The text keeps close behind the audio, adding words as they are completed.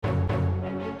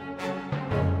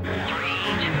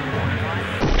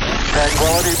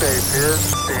Tranquility Base here.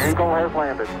 The Eagle has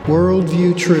landed.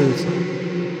 Worldview Truth.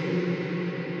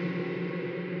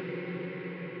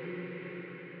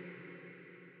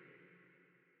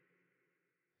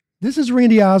 This is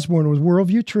Randy Osborne with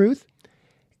Worldview Truth,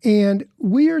 and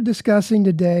we are discussing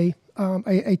today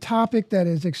a topic that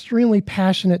is extremely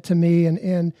passionate to me,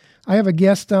 and I have a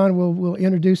guest on. We'll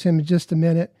introduce him in just a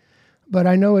minute, but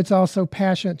I know it's also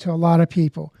passionate to a lot of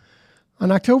people.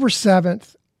 On October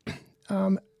 7th,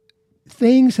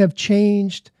 things have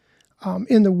changed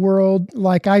in the world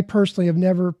like I personally have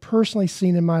never personally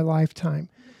seen in my lifetime.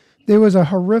 There was a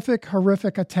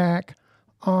horrific attack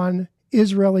on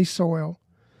Israeli soil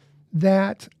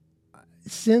that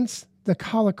since the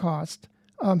Holocaust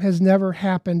has never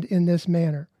happened in this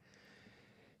manner.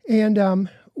 And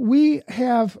we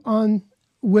have on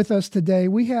with us today,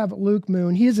 we have Luke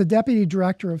Moon. He is a deputy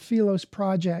director of Philos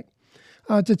Project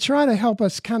to try to help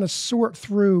us kind of sort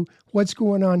through what's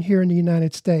going on here in the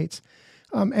United States.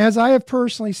 As I have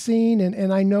personally seen,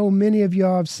 and I know many of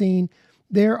y'all have seen,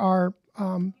 there are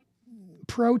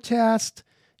protests,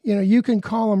 you can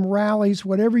call them rallies,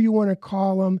 whatever you want to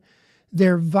call them.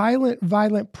 They're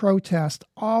violent protests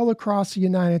all across the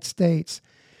United States.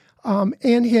 And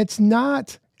it's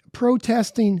not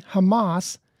protesting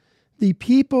Hamas, the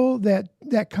people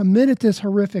that committed this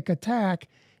horrific attack.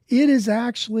 It is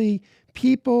actually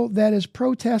people that is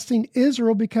protesting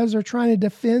Israel because they're trying to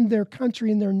defend their country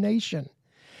and their nation.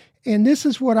 And this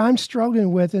is what I'm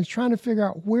struggling with, is trying to figure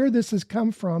out where this has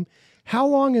come from. How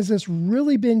long has this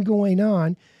really been going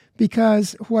on?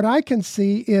 Because what I can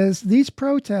see is these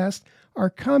protests are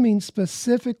coming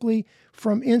specifically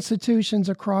from institutions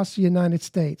across the United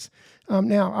States.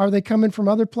 Now, are they coming from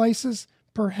other places?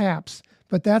 Perhaps,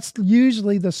 but that's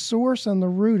usually the source and the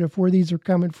root of where these are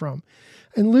coming from.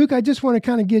 And Luke, I just want to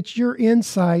kind of get your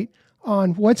insight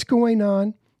on what's going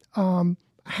on,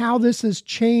 how this has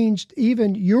changed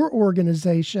even your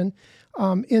organization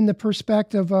in the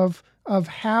perspective of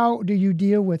how do you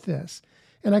deal with this?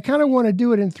 And I kind of want to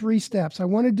do it in three steps. I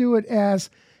want to do it as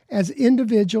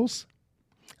individuals.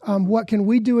 What can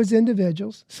we do as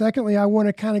individuals? Secondly, I want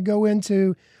to kind of go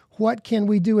into what can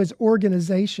we do as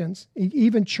organizations,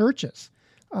 even churches.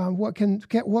 What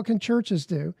can churches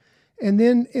do? And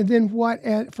then what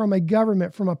from a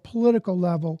government, from a political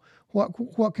level,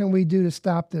 what can we do to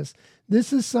stop this?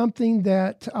 This is something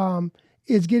that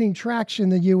is getting traction in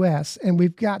the U.S., and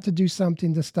we've got to do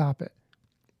something to stop it.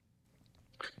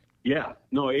 Yeah,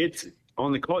 no, it's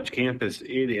on the college campus.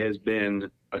 It has been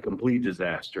a complete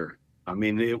disaster. I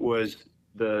mean, it was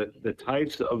the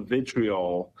types of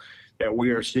vitriol that we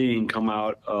are seeing come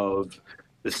out of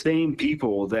the same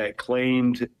people that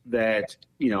claimed that,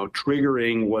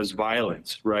 triggering was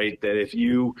violence, right? That if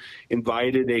you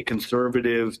invited a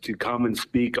conservative to come and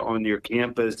speak on your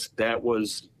campus, that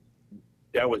was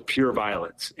pure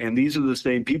violence. And these are the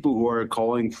same people who are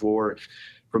calling for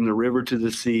from the river to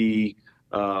the sea,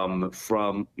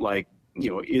 from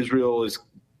Israel is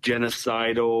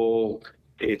genocidal.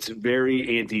 It's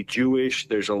very anti-Jewish.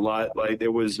 There's a lot,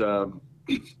 there was a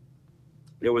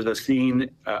scene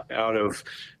out of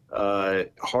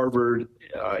Harvard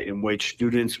in which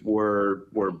students were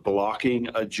blocking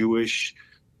a Jewish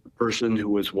person who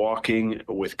was walking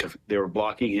they were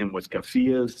blocking him with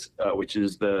keffiyehs, which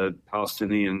is the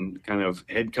Palestinian kind of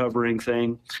head covering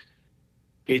thing.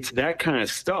 It's that kind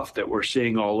of stuff that we're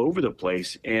seeing all over the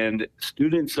place. And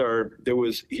students there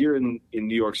was here in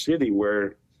New York City,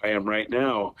 where I am right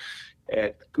now,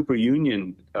 at Cooper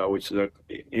Union, which is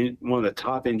one of the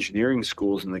top engineering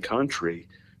schools in the country.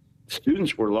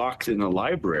 Students were locked in the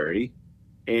library,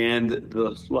 and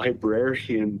the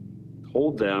librarian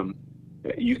told them,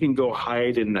 "You can go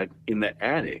hide in the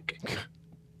attic."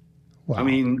 Wow. I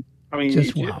mean,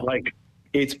 just wow.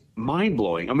 It's mind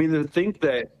blowing. I mean, to think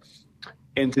that,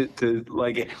 and to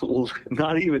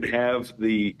not even have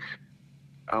the,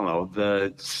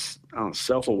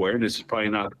 self-awareness is probably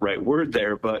not the right word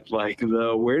there, but the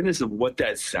awareness of what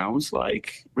that sounds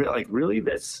like, really,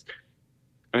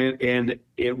 and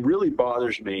it really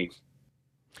bothers me.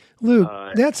 Luke,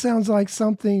 that sounds like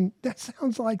something,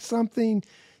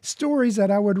 stories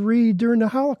that I would read during the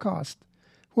Holocaust,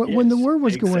 when the war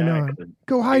was going on.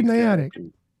 Go hide in the attic.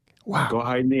 Wow. Go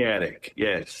hide in the attic.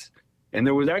 Yes. And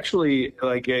there was actually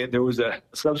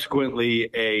subsequently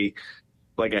a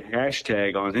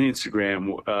hashtag on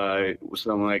Instagram,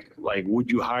 something like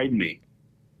would you hide me?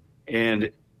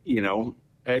 And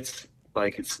it's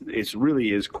it's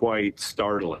really is quite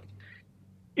startling.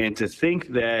 And to think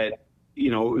that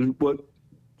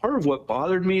part of what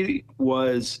bothered me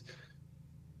was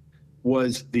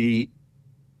the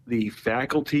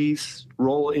faculty's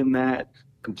role in that.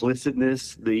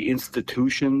 complicitness, the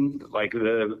institution, like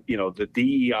the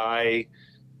DEI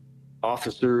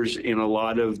officers in a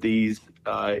lot of these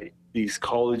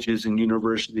colleges and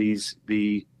universities,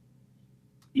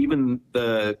 even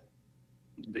the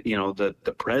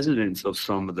presidents of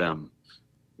some of them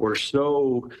were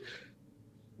so,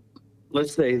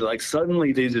 let's say, like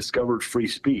suddenly they discovered free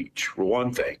speech for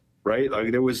one thing, right?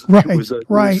 Like there was, right, it was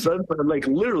right. like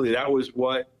literally that was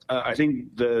what I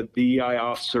think the DEI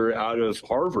officer out of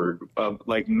Harvard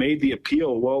like made the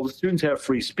appeal. Well, the students have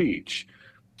free speech.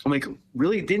 I'm like,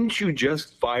 really? Didn't you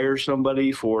just fire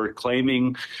somebody for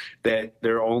claiming that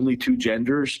there are only two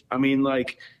genders? I mean,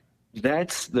 like,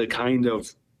 that's the kind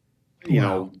of,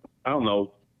 Wow. I don't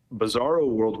know, bizarro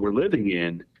world we're living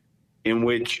in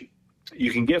which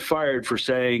you can get fired for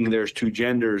saying there's two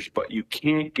genders, but you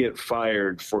can't get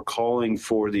fired for calling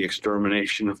for the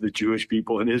extermination of the Jewish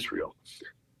people in Israel.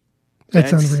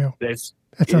 That's unreal. That's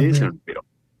That's it is unreal. unreal.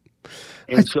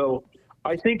 And so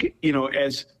I think,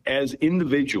 as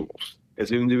individuals,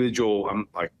 as individual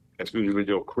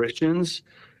Christians,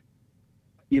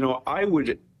 I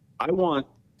want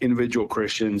individual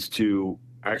Christians to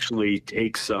actually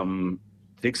take some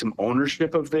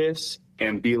ownership of this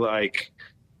and be like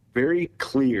very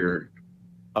clear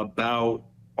about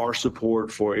our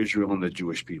support for Israel and the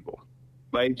Jewish people,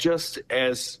 like just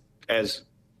as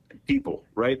people,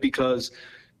 right? Because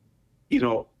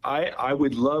I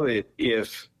would love it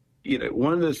if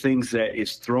one of the things that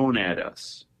is thrown at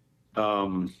us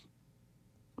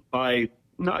by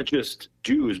not just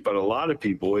Jews but a lot of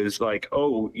people is like,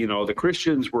 the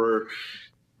Christians were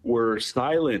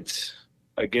silent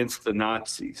against the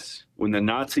Nazis. When the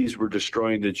Nazis were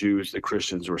destroying the Jews, the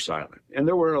Christians were silent, and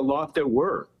there were a lot that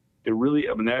were. It really,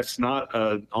 I mean, that's not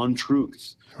an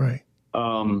untruth. Right.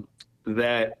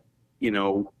 That in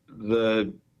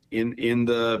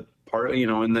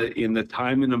the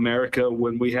time in America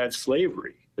when we had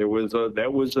slavery, there was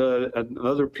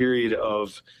another period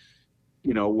of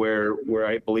where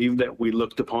I believe that we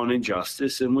looked upon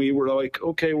injustice and we were like,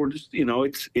 okay, we're just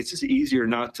it's just easier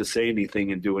not to say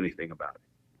anything and do anything about it.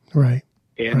 Right.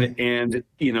 And right. and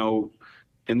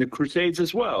the Crusades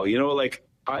as well. Like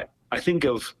I think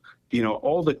of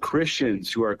all the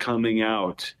Christians who are coming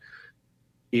out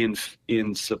in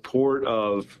support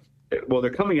of, well,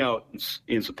 they're coming out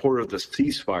in support of the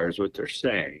ceasefires, what they're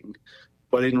saying,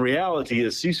 but in reality, the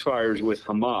ceasefires with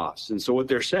Hamas. And so what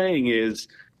they're saying is,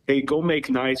 hey, go make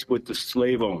nice with the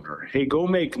slave owner. Hey, go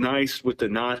make nice with the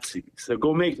Nazis. So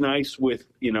go make nice with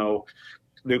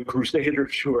the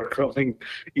Crusaders who are coming,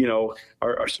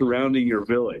 are surrounding your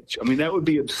village. I mean, that would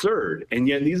be absurd. And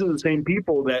yet these are the same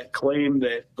people that claim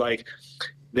that, like,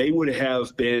 they would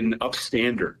have been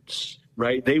upstanders,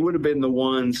 right? They would have been the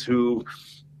ones who,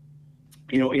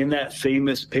 in that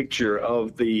famous picture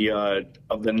of the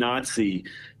Nazi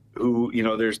who,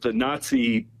 there's the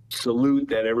Nazi salute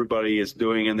that everybody is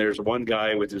doing, and there's one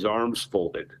guy with his arms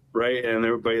folded, right? And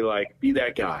everybody like, be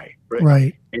that guy, right?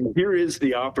 Right. And here is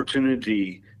the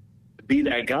opportunity to be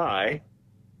that guy.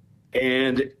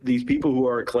 And these people who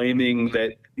are claiming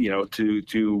that,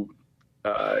 to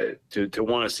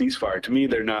want a ceasefire, to me,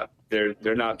 they're not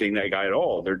being that guy at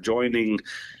all. They're joining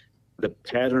the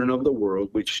pattern of the world,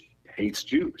 which hates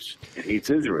Jews and hates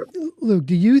Israel. Luke,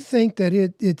 do you think that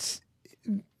it's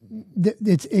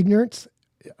ignorance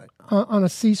on a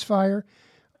ceasefire,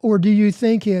 or do you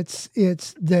think it's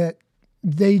that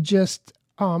they just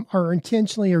are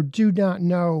intentionally or do not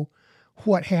know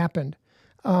what happened?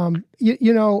 When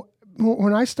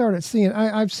I started seeing,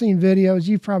 I've seen videos.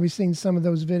 You've probably seen some of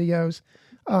those videos.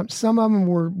 Some of them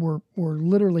were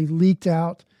literally leaked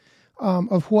out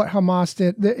of what Hamas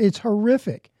did. It's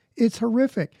horrific. It's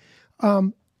horrific.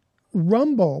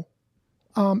 Rumble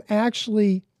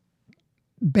actually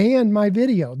banned my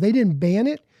video. They didn't ban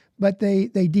it, but they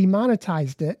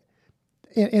demonetized it.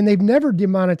 And they've never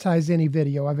demonetized any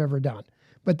video I've ever done.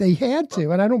 But they had to,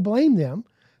 and I don't blame them,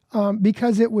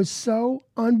 because it was so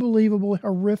unbelievably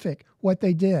horrific what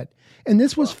they did. And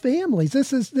this was families.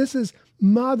 This is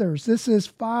mothers. This is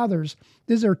fathers.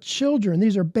 These are children.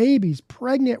 These are babies,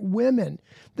 pregnant women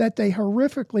that they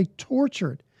horrifically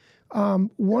tortured.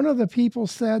 One of the people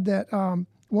said that,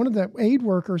 one of the aid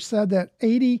workers said that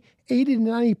 80 to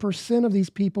 90% of these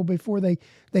people, before they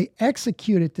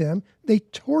executed them, they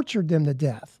tortured them to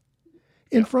death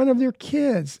in front of their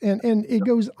kids. And it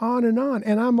goes on.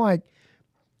 And I'm like,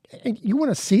 you want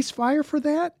a ceasefire for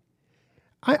that?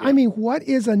 I mean, what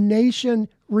is a nation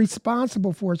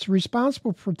responsible for? It's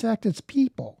responsible to protect its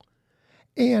people.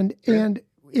 And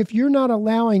if you're not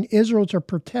allowing Israel to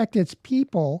protect its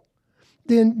people,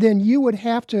 then you would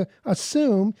have to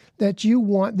assume that you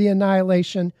want the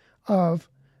annihilation of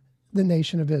the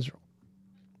nation of Israel.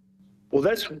 Well,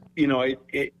 that's,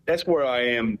 that's where I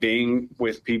am being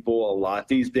with people a lot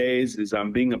these days, is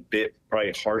I'm being a bit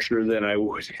probably harsher than I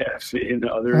would have in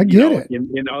other, I get it.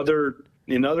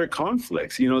 In other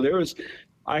conflicts.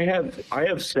 I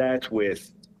have sat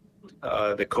with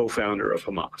the co-founder of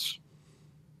Hamas,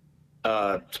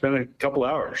 spent a couple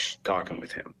hours talking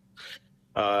with him,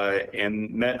 and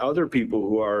met other people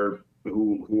who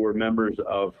are members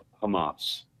of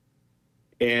Hamas.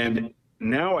 And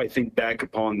now I think back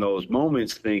upon those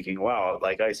moments thinking, wow,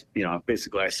 like I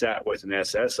sat with an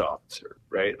SS officer,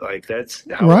 right? Like that's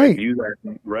how I view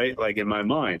that, right? Like in my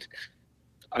mind,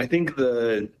 I think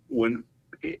when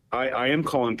I am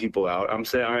calling people out, I'm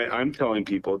telling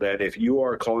people that if you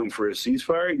are calling for a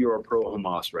ceasefire, you are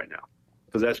pro-Hamas right now,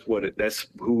 because that's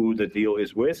who the deal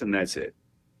is with, and that's it.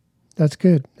 That's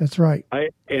good. That's right.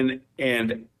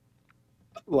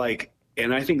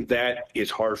 And I think that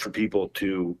is hard for people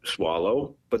to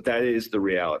swallow, but that is the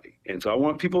reality. And so I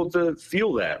want people to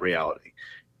feel that reality.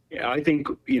 I think,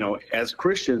 as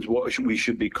Christians, what we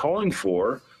should be calling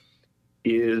for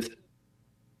is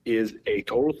a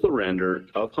total surrender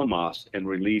of Hamas and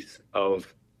release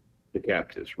of the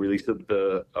captives, release of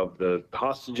the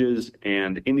hostages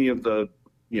and any of the,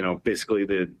 basically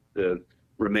the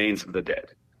remains of the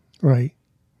dead. Right.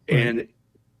 And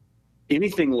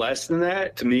anything less than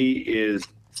that, to me, is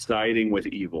siding with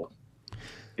evil.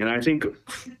 And I think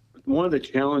one of the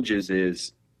challenges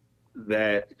is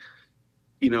that,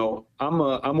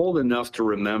 I'm old enough to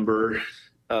remember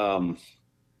the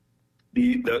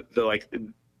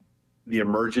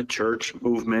emergent church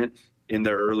movement in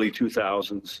the early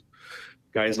 2000s.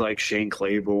 Guys like Shane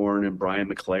Claiborne and Brian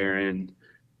McLaren,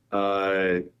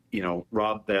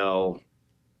 Rob Bell,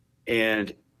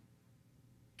 and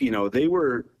they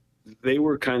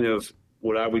were kind of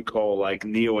what I would call like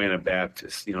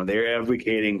neo-Anabaptists. They're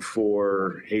advocating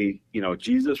for, hey,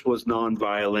 Jesus was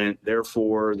nonviolent,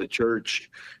 therefore the church,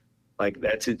 like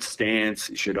that's its stance.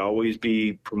 It should always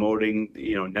be promoting,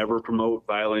 never promote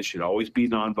violence, should always be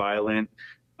nonviolent.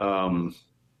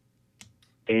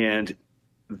 And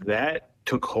that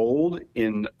took hold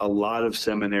in a lot of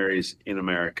seminaries in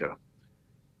America.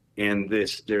 And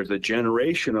there's a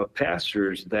generation of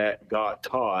pastors that got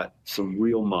taught some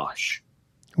real mush.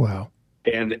 Wow.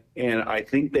 And I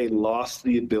think they lost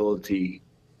the ability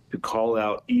to call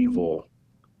out evil,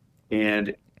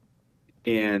 and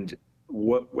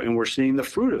we're seeing the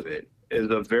fruit of it is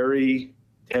a very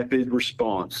tepid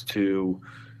response to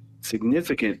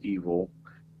significant evil.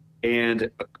 And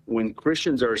when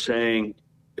Christians are saying,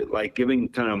 like, giving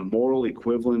kind of moral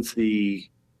equivalency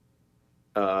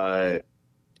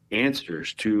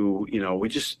answers to,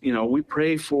 we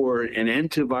pray for an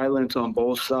end to violence on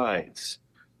both sides.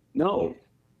 No.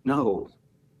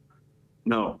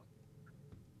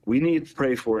 We need to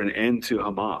pray for an end to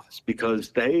Hamas,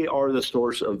 because they are the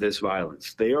source of this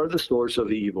violence. They are the source of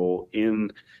the evil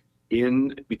in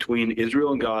between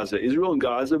Israel and Gaza. Israel and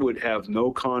Gaza would have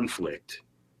no conflict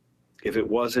if it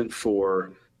wasn't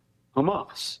for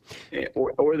Hamas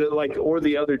or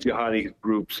the other jihadi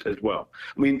groups as well.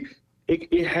 I mean,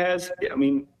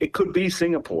 it could be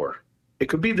Singapore. It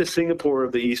could be the Singapore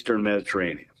of the Eastern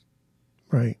Mediterranean.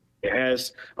 Right.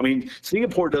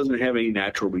 Singapore doesn't have any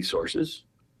natural resources.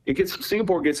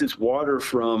 Singapore gets its water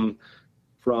from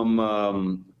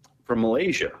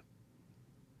Malaysia,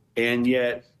 and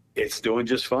yet it's doing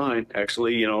just fine.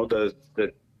 Actually,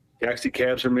 the taxi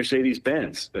cabs are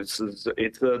Mercedes-Benz. It's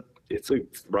a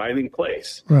thriving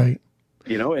place. Right.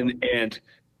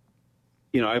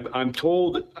 I'm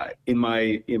told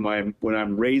when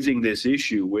I'm raising this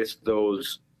issue with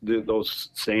those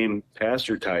same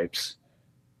pastor types,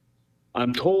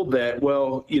 I'm told that,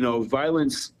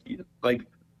 violence,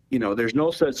 there's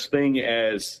no such thing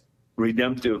as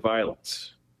redemptive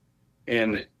violence.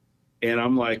 And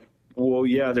I'm like, well,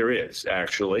 yeah, there is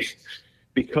actually,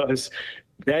 because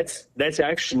that's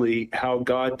actually how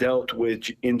God dealt with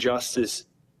injustice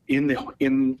in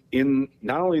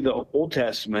not only the Old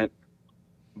Testament,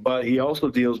 but he also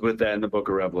deals with that in the book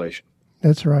of Revelation.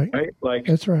 That's right. Right?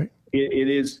 That's right. It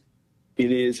is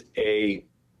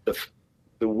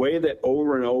the way that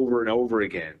over and over and over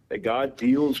again that God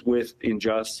deals with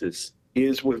injustice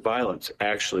is with violence,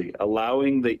 actually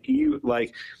allowing the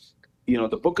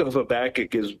book of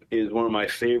Habakkuk is one of my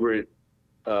favorite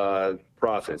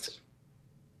prophets,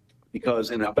 because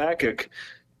in Habakkuk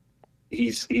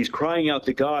he's crying out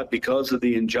to God because of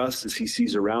the injustice he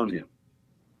sees around him,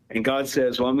 and God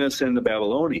says, well, I'm going to send the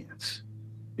Babylonians.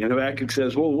 And Habakkuk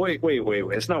says, well, wait,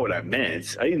 that's not what I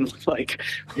meant. I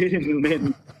didn't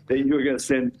mean that you were going to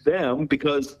send them,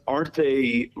 because aren't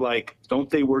they like, don't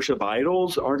they worship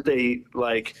idols? Aren't they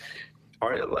like,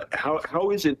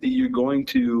 how is it that you're going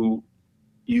to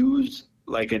use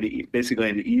like basically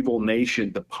an evil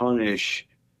nation to punish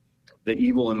the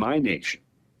evil in my nation?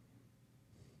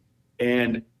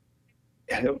 And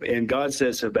God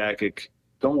says to Habakkuk,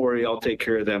 don't worry, I'll take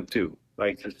care of them too.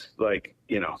 Like, it's like,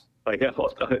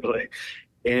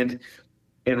 and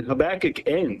Habakkuk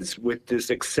ends with this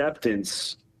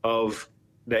acceptance of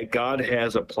that God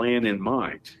has a plan in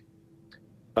mind.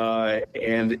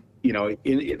 And,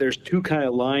 there's two kind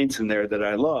of lines in there that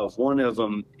I love. One of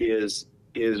them is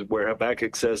where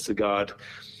Habakkuk says to God,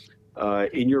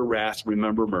 in your wrath,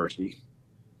 remember mercy.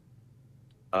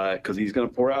 Because he's going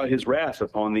to pour out his wrath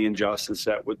upon the injustice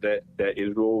that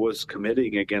Israel was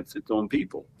committing against its own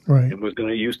people, right, and was going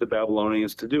to use the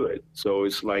Babylonians to do it. So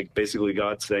it's like basically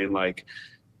God saying, like,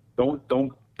 don't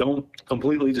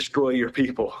completely destroy your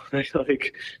people, right?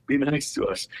 Like, be nice to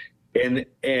us. And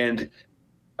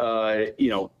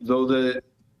though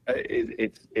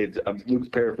I'm Luke's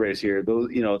paraphrase here,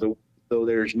 though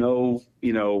there's no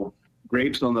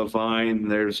grapes on the vine,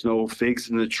 there's no figs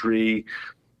in the tree.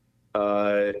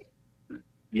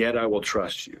 Yet I will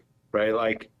trust you, right?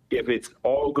 Like, if it's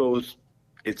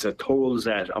a total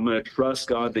disaster, I'm going to trust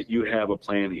God that you have a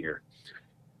plan here.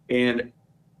 And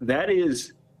that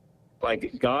is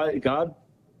like God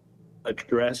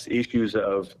addressed issues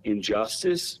of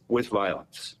injustice with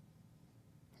violence.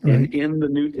 right. And in the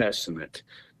New Testament,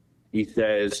 he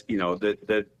says,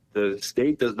 that the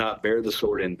state does not bear the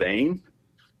sword in vain.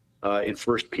 In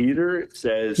 1 Peter, it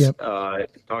says, Yep.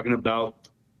 Talking about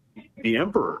the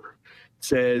emperor,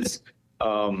 says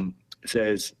the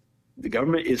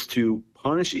government is to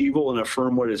punish evil and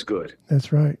affirm what is good.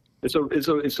 That's right. So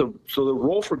the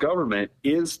role for government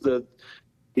is the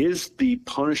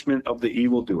punishment of the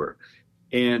evildoer,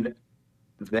 and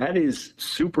that is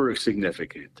super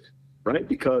significant, right?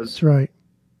 Because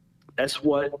That's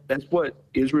right. that's what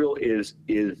Israel is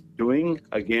doing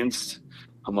against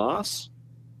Hamas.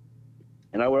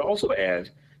 And I would also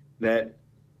add that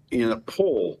in a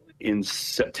poll in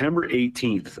September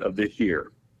 18th of this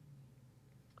year,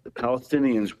 the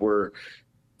Palestinians were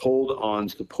polled on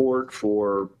support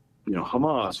for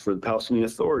Hamas, for the Palestinian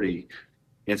Authority,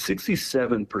 and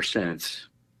 67%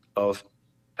 of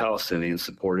Palestinians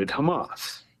supported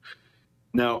Hamas.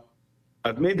 Now,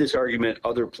 I've made this argument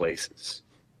other places.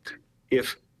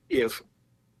 If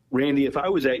Randy, if I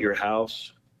was at your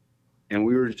house and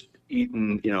we were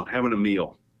eating, having a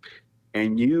meal,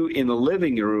 and you in the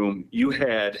living room, you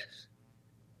had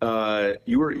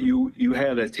you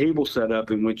had a table set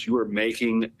up in which you were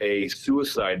making a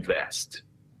suicide vest.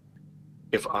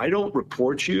 If I don't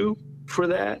report you for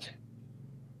that,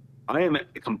 I am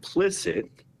complicit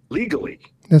legally.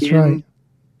 That's right.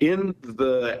 In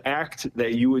the act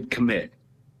that you would commit,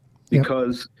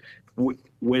 because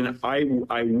when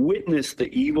I witnessed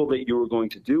the evil that you were going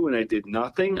to do and I did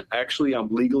nothing, actually I'm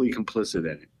legally complicit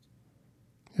in it.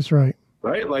 That's right.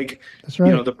 Right? Like, That's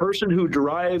right. The person who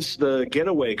drives the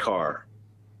getaway car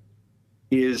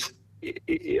is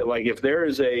like, if there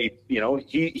is a,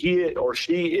 he or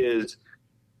she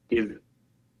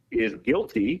is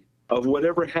guilty of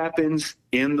whatever happens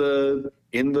in the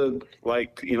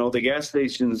like, the gas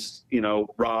station's,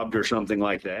 robbed or something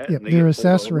like that. Yep, they're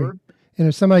accessory. And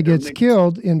if somebody gets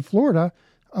killed in Florida,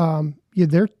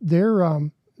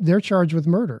 they're charged with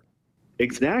murder.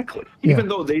 Exactly. Even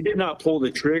though they did not pull the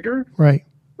trigger. Right.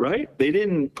 Right? They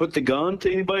didn't put the gun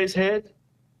to anybody's head.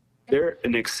 They're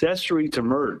an accessory to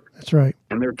murder. That's right.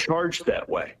 And they're charged that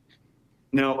way.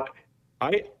 Now,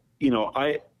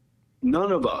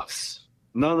 none of us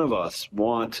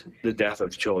want the death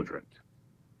of children.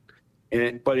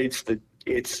 But the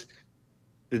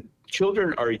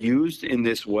children are used in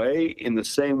this way, in the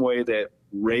same way that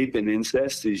rape and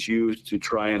incest is used to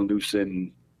try and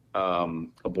loosen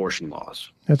abortion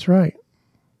laws. That's right.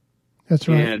 That's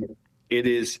right. And it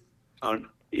is a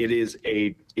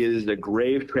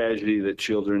grave tragedy that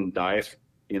children die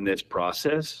in this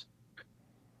process.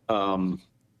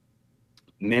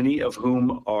 Many of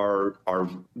whom are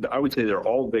I would say they're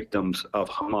all victims of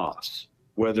Hamas,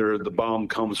 whether the bomb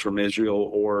comes from Israel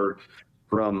or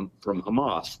from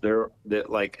Hamas.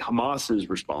 Like, Hamas is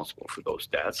responsible for those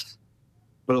deaths.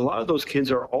 But a lot of those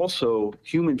kids are also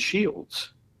human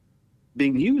shields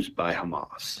being used by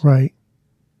Hamas. Right.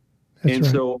 That's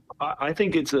right. So I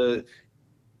think it's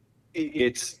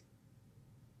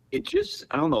just,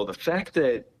 I don't know, the fact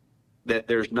that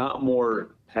there's not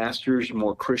more pastors,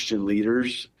 more Christian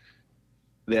leaders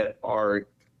that are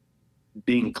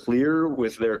being clear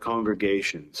with their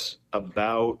congregations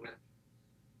about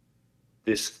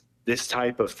this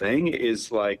type of thing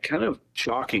is like kind of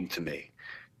shocking to me.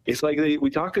 It's like we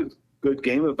talk a good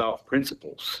game about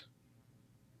principles,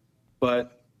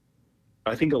 but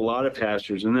I think a lot of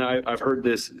pastors, and I've heard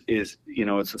this is,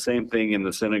 it's the same thing in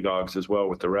the synagogues as well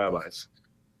with the rabbis,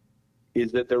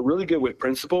 is that they're really good with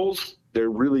principles.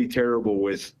 They're really terrible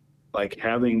with like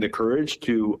having the courage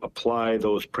to apply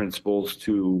those principles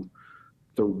to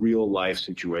the real life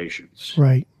situations.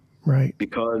 Right.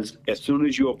 Because as soon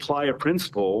as you apply a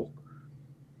principle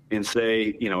and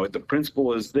say, the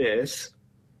principle is this,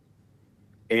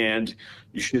 and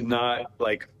you should not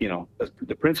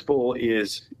the principle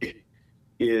is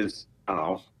do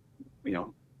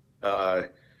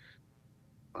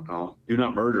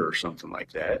not murder or something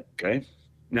like that. Okay.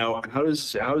 Now, how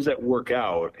does that work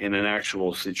out in an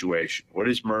actual situation? What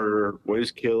is murder? What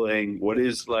is killing? What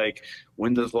is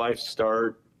when does life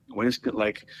start? When is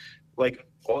like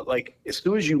as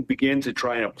soon as you begin to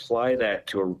try and apply that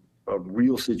to a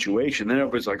real situation, then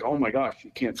everybody's like, oh my gosh,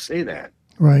 you can't say that.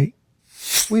 Right.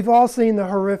 We've all seen the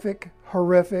horrific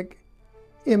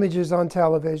images on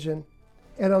television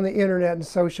and on the internet and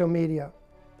social media.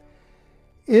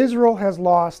 Israel has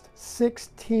lost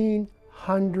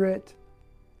 1,600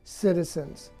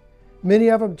 citizens, many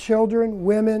of them children,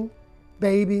 women,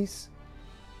 babies.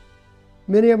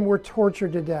 Many of them were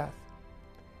tortured to death.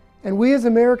 And we as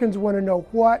Americans want to know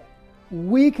what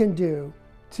we can do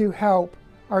to help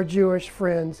our Jewish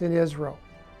friends in Israel.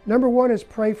 Number one is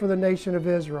pray for the nation of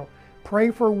Israel.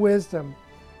 Pray for wisdom.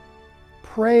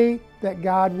 Pray that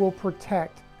God will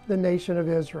protect the nation of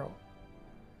Israel.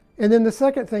 And then the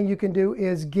second thing you can do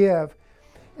is give.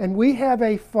 And we have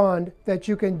a fund that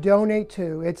you can donate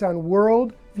to. It's on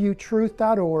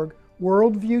worldviewtruth.org,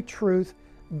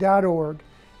 worldviewtruth.org.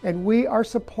 And we are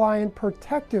supplying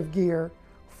protective gear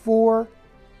for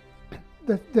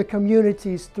the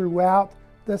communities throughout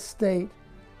the state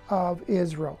of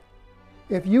Israel.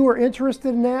 If you are interested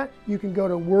in that, you can go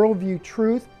to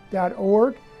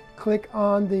worldviewtruth.org, click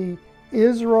on the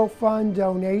Israel Fund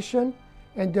donation,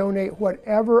 and donate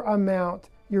whatever amount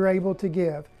you're able to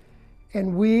give.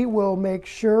 And we will make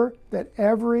sure that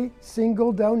every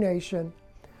single donation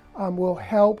will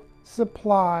help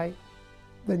supply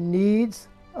the needs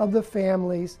of the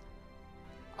families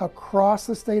across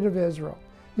the state of Israel.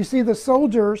 You see, the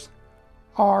soldiers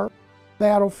are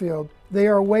battlefield. They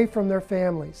are away from their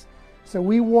families. So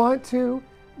we want to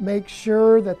make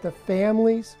sure that the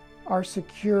families are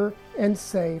secure and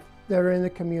safe that are in the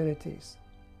communities.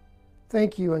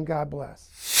 Thank you, and God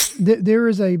bless. There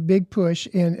is a big push,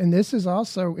 and this is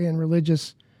also in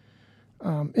religious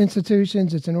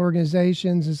institutions. It's in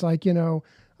organizations. It's like, a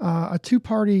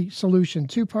two-party solution,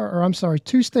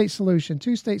 two-state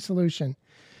solution.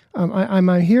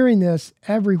 I'm hearing this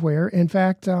everywhere. In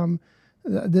fact,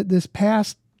 this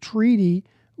past treaty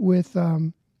with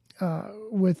former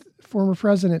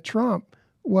President Trump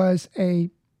was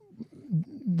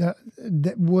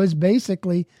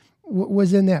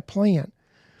was in that plan.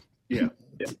 Yeah.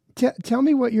 Tell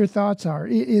me what your thoughts are.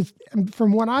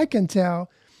 From what I can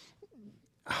tell,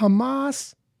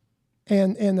 Hamas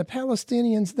and the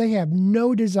Palestinians, they have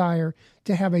no desire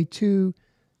to have a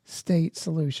two-state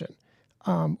solution.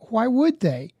 Why would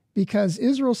they? Because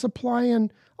Israel's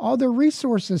supplying all their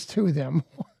resources to them.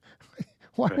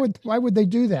 Why would they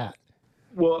do that?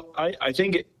 Well, I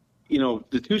think,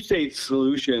 the two-state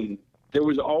solution, there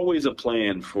was always a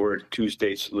plan for a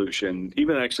two-state solution,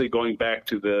 even actually going back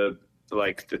to the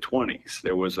 20s.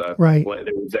 There was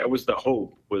that was the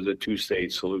hope, was a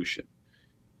two-state solution.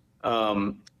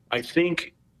 I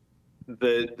think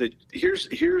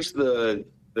here's the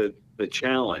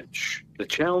challenge. The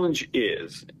challenge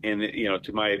is, and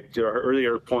to our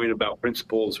earlier point about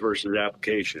principles versus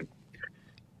application,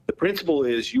 the principle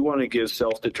is you want to give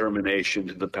self-determination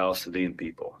to the Palestinian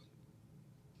people.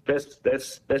 That's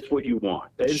what you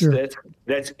want.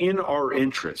 That's in our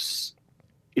interests.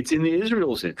 It's in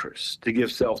Israel's interests to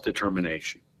give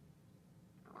self-determination.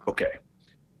 Okay.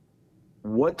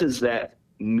 What does that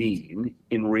mean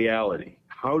in reality?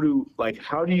 How do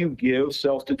you give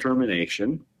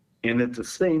self-determination and at the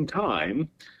same time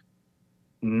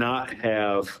not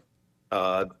have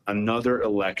another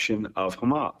election of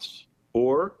Hamas,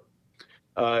 or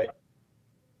the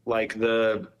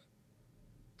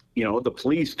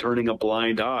police turning a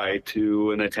blind eye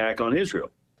to an attack on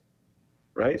Israel,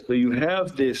 right? So you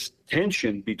have this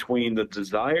tension between the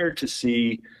desire to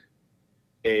see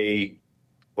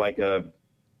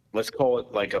let's call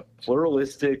it like a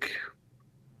pluralistic,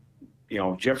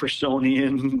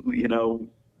 Jeffersonian,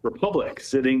 republic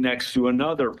sitting next to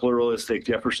another pluralistic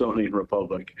Jeffersonian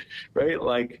republic, right?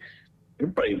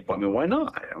 everybody, I mean, why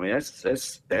not? I mean,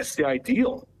 that's the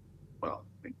ideal. Well,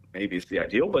 maybe it's the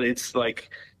ideal, but it's like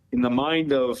in the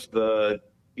mind of the,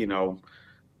 you know,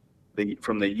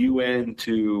 from the UN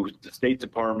to the State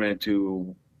Department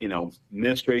to, you know,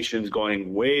 administrations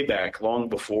going way back, long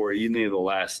before any of the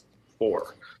last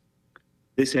four.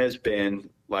 This has been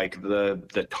like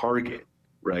the target,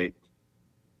 right?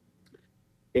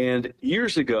 And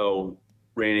years ago,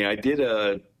 Randy,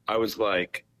 I was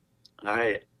like,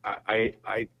 I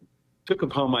took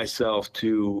upon myself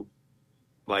to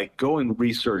like go and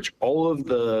research all of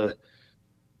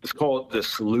let's call it the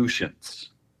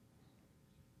solutions.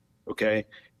 Okay.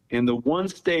 And the one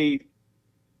state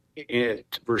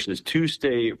versus two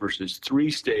state versus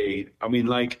three state. I mean,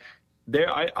 like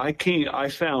I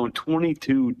found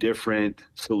 22 different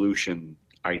solution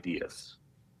ideas.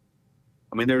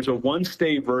 I mean, there's a one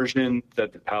state version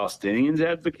that the Palestinians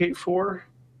advocate for,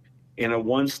 and a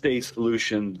one state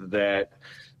solution that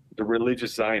the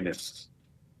religious Zionists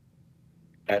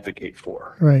advocate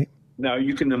for. Right. Now,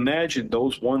 you can imagine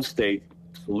those one state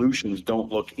solutions don't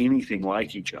look anything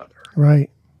like each other. Right.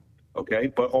 Okay.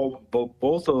 But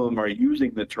both of them are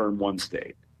using the term one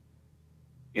state.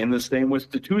 And the same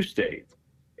with the two state.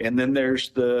 And then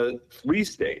there's the three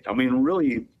state. I mean,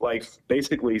 really, like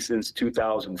basically since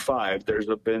 2005, there's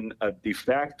been a de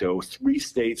facto three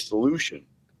state solution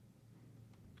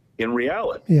in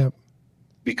reality. Yeah.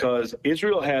 Because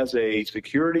Israel has a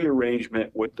security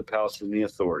arrangement with the Palestinian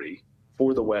Authority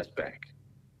for the West Bank.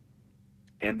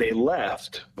 And they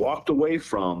walked away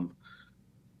from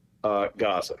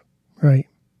Gaza. Right.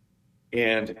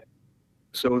 And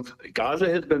so Gaza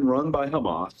has been run by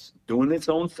Hamas, doing its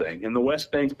own thing, and the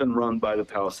West Bank's been run by the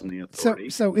Palestinian Authority.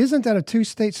 So isn't that a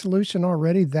two-state solution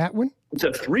already, that one? It's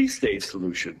a three-state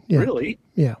solution, Yeah. really.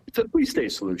 Yeah. It's a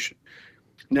three-state solution.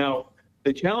 Now,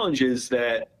 the challenge is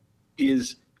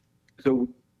so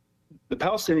the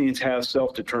Palestinians have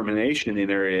self-determination in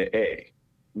Area A,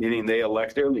 meaning they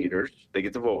elect their leaders, they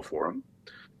get to vote for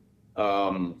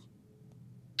them.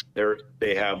 They're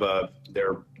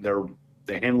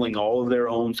handling all of their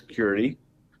own security.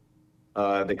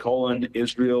 They call on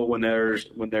Israel when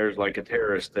there's like a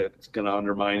terrorist that's going to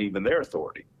undermine even their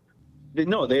authority.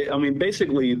 I mean,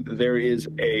 basically there's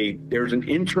an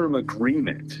interim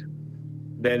agreement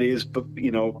that is,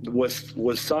 you know,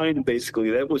 was signed. Basically,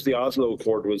 that was the Oslo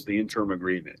Accord, was the interim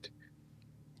agreement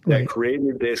that Right.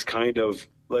 created this kind of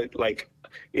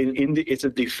it's a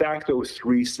de facto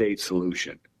three-state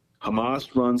solution.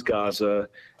 Hamas runs Gaza,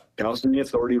 Palestinian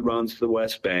Authority runs the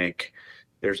West Bank.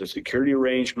 There's a security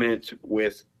arrangement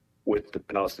with the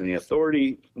Palestinian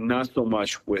Authority, not so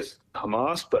much with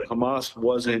Hamas, but Hamas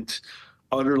wasn't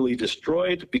utterly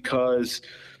destroyed because,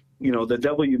 you know, the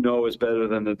devil you know is better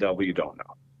than the devil you don't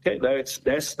know. Okay,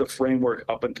 that's the framework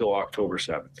up until October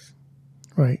 7th.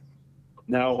 Right.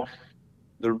 Now,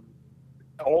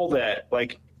 all that,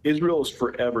 like, Israel is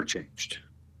forever changed.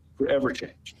 Forever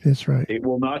changed. That's right. It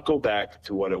will not go back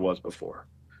to what it was before.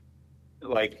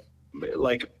 Like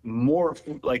more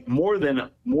than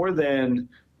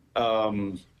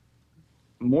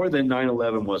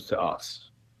 9/11 was to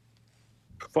us.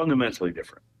 Fundamentally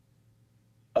different.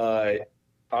 I,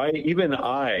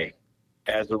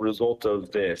 as a result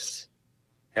of this,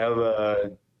 have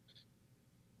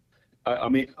I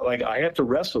mean, like, I have to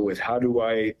wrestle with how do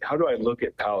I look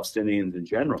at Palestinians in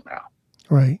general now?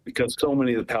 Right. Because so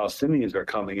many of the Palestinians are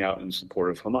coming out in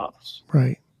support of Hamas.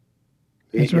 Right.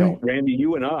 That's right. Randy,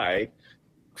 you and I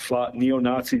fought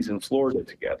neo-Nazis in Florida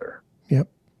together. Yep.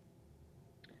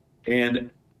 And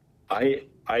I,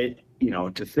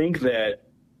 to think that,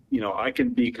 I can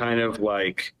be kind of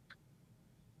like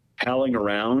palling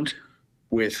around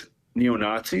with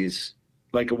neo-Nazis.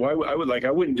 Like,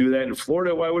 I wouldn't do that in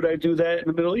Florida. Why would I do that in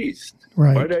the Middle East?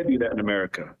 Right. Why would I do that in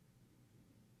America?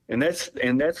 And that's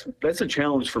a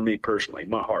challenge for me personally,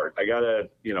 my heart. I gotta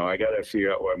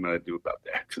figure out what I'm gonna do about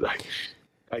that. 'Cause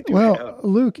I do have,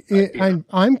 Luke,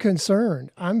 I'm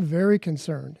concerned. I'm very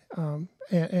concerned,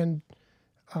 and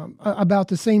about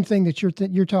the same thing that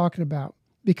you're talking about,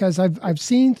 because I've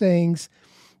seen things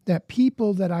that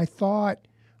people that I thought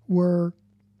were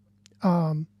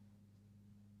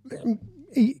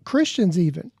Christians,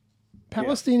 even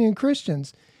Palestinian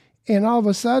Christians, and all of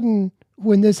a sudden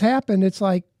when this happened, it's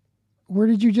like, where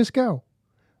did you just go?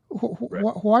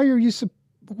 Why are you?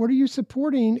 What are you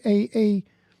supporting a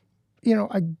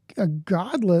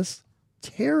godless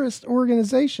terrorist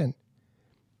organization?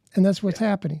 And that's what's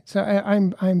happening. So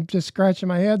I'm just scratching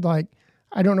my head, like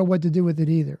I don't know what to do with it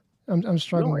either. I'm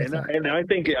struggling with that. And I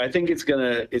think it's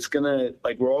gonna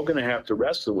like we're all gonna have to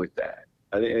wrestle with that.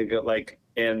 I think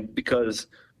because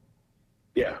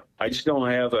Yeah, I just I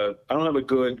don't have a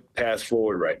good path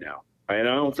forward right now. And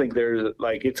I don't think there's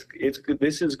like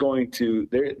this is going to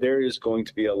there is going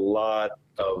to be a lot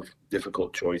of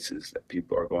difficult choices that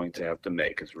people are going to have to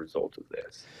make as a result of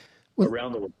this Well,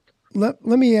 around the world. let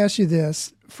me ask you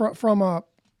this from an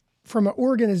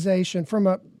organization,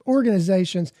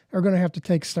 organizations are going to have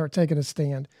to start taking a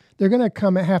stand. They're going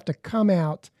to have to come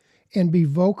out and be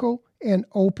vocal and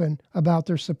open about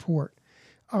their support.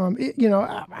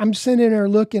 I'm sitting there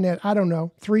looking at, I don't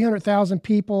know, 300,000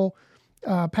 people,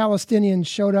 Palestinians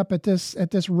showed up at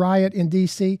this riot in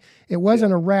D.C. It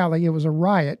wasn't a rally; it was a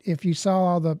riot. If you saw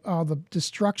all the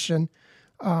destruction,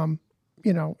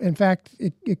 in fact,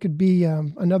 it could be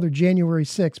another January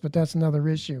 6th, but that's another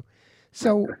issue.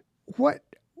 So, what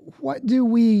do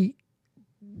we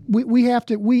have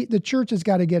to the church has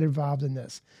got to get involved in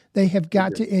this. They have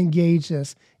got to engage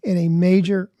this in a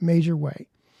major way.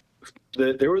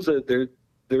 There's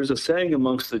a saying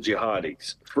amongst the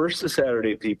jihadis: first the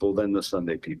Saturday people, then the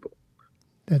Sunday people.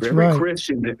 That's every right.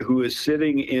 Christian who is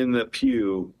sitting in the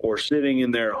pew or sitting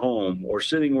in their home or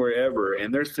sitting wherever,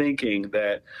 and they're thinking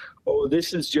that, oh,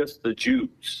 this is just the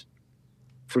Jews.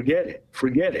 Forget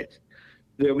it.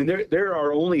 I mean, there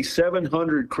are only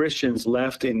 700 Christians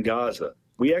left in Gaza.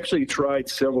 We actually tried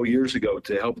several years ago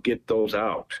to help get those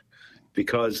out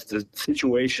because the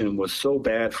situation was so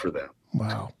bad for them.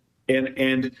 Wow.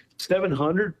 And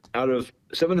 700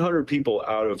 people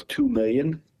out of 2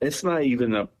 million, it's not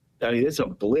even it's a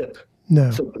blip. No.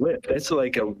 It's a blip. That's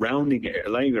like a rounding error,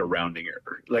 not even a rounding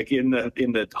error, like in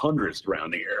the hundredth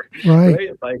rounding error.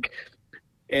 Right? Like,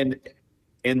 and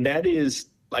that is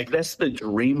like, that's the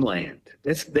dreamland.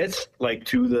 That's like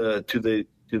to the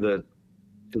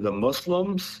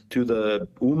Muslims, to the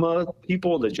Ummah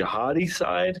people, the jihadi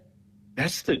side,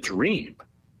 that's the dream.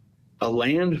 A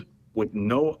land with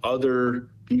no other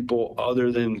people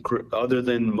other than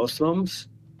Muslims.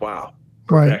 Wow.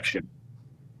 Perfection. Right.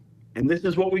 And this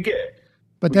is what we get.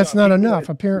 But that's not enough,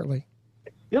 apparently.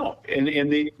 No. And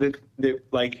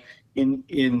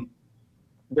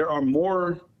there are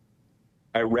more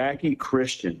Iraqi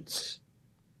Christians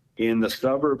in the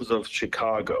suburbs of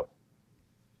Chicago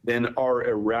than are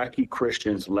Iraqi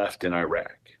Christians left in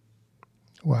Iraq.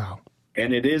 Wow.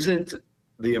 And it isn't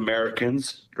the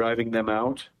Americans driving them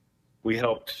out. We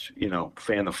helped,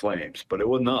 fan the flames, but it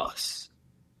wasn't us.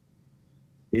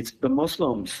 It's the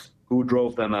Muslims who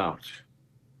drove them out.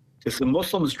 It's the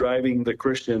Muslims driving the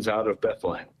Christians out of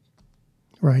Bethlehem.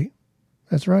 Right.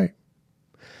 That's right.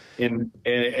 And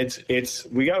it's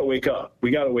we got to wake up.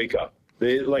 We got to wake up.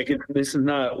 This is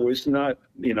not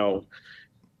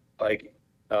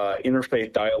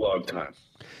interfaith dialogue time.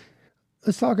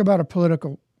 Let's talk about a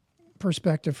political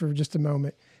perspective for just a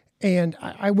moment. And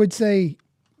I would say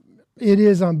it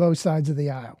is on both sides of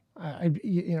the aisle.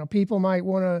 People might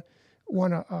want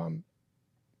to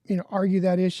argue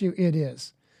that issue. It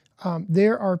is.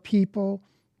 There are people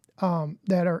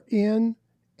that are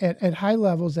at high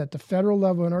levels at the federal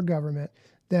level in our government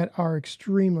that are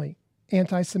extremely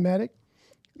anti-Semitic.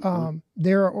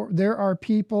 There are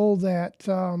people that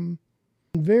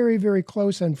very, very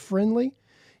close and friendly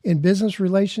in business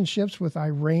relationships with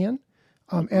Iran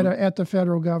at the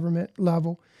federal government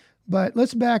level. But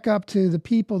let's back up to the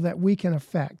people that we can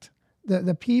affect,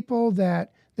 the people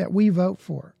that we vote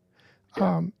for.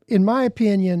 Yeah. In my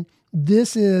opinion,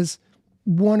 this is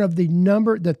one of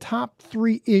the top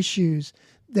 3 issues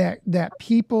that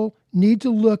people need to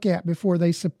look at before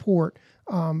they support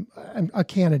a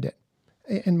candidate,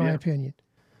 in my opinion.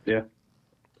 Yeah.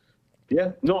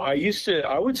 Yeah. No, I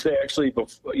would say actually,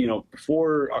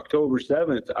 before October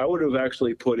 7th, I would have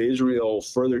actually put Israel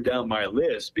further down my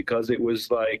list because it was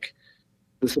like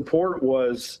the support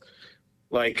was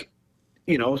like,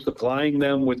 supplying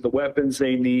them with the weapons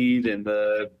they need and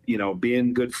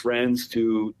being good friends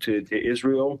to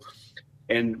Israel.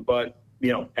 But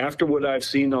after what I've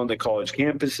seen on the college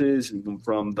campuses and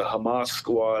from the Hamas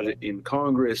squad in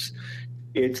Congress,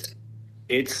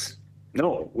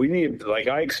 no, we need,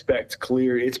 I expect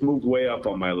it's moved way up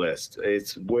on my list.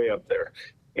 It's way up there.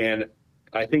 And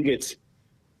I think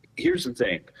here's the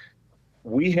thing.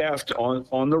 We have to,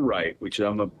 on the right, which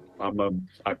I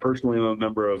personally am a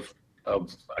member of,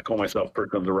 I call myself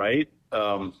person of the right.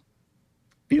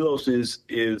 Philos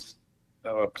is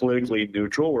politically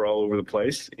neutral. We're all over the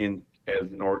place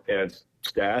as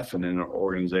staff and in our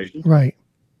organization. Right.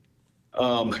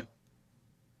 The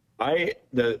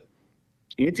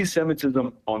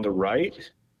anti-Semitism on the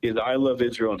right is I love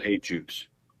Israel and hate Jews,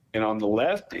 and on the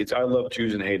left it's I love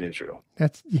Jews and hate Israel.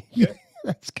 That's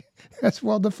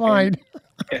well defined.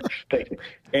 Thank you.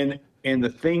 And the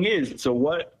thing is, so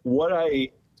what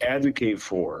I advocate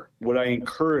for, what I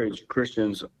encourage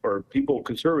Christians or people,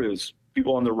 conservatives,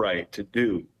 people on the right to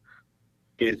do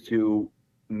is to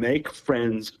make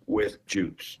friends with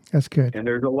Jews. That's good. And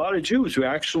there's a lot of Jews who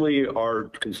actually are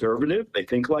conservative. They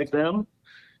think like them,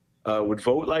 would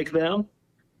vote like them,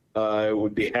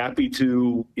 would be happy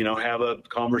to, have a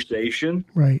conversation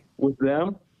Right. with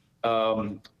them.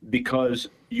 Because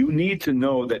you need to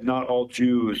know that not all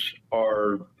Jews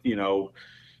are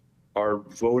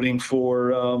voting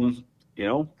for,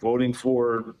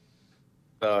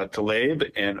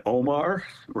 Tlaib and Omar,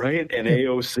 right? And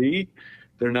AOC.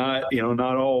 They're not,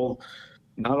 not all,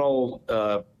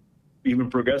 even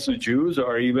progressive Jews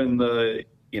are even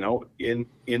in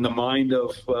the mind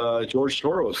of George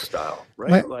Soros style,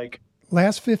 right?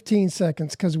 Last 15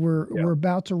 seconds, because we're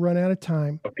about to run out of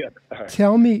time. Okay. All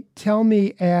right. Tell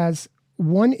me as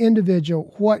one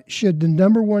individual, what should the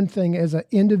number one thing as an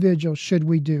individual should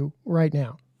we do right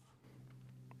now?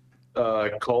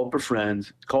 Call up a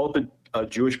friend, call up a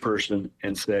Jewish person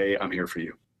and say, I'm here for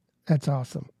you. That's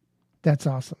awesome. That's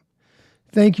awesome.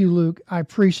 Thank you, Luke. I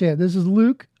appreciate it. This is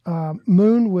Luke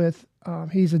Moon with,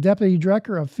 he's a deputy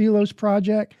director of Philos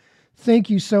Project. Thank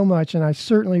you so much. And I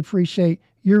certainly appreciate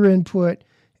your input,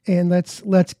 and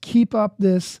let's keep up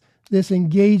this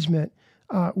engagement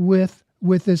with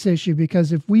this issue,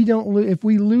 because if we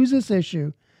lose this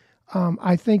issue,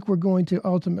 I think we're going to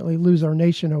ultimately lose our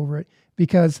nation over it,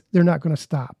 because they're not going to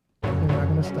stop. They're not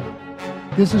going to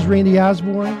stop. This is Randy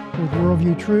Osborne with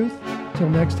Worldview Truth. Till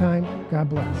next time, God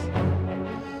bless.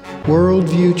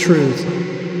 Worldview Truth.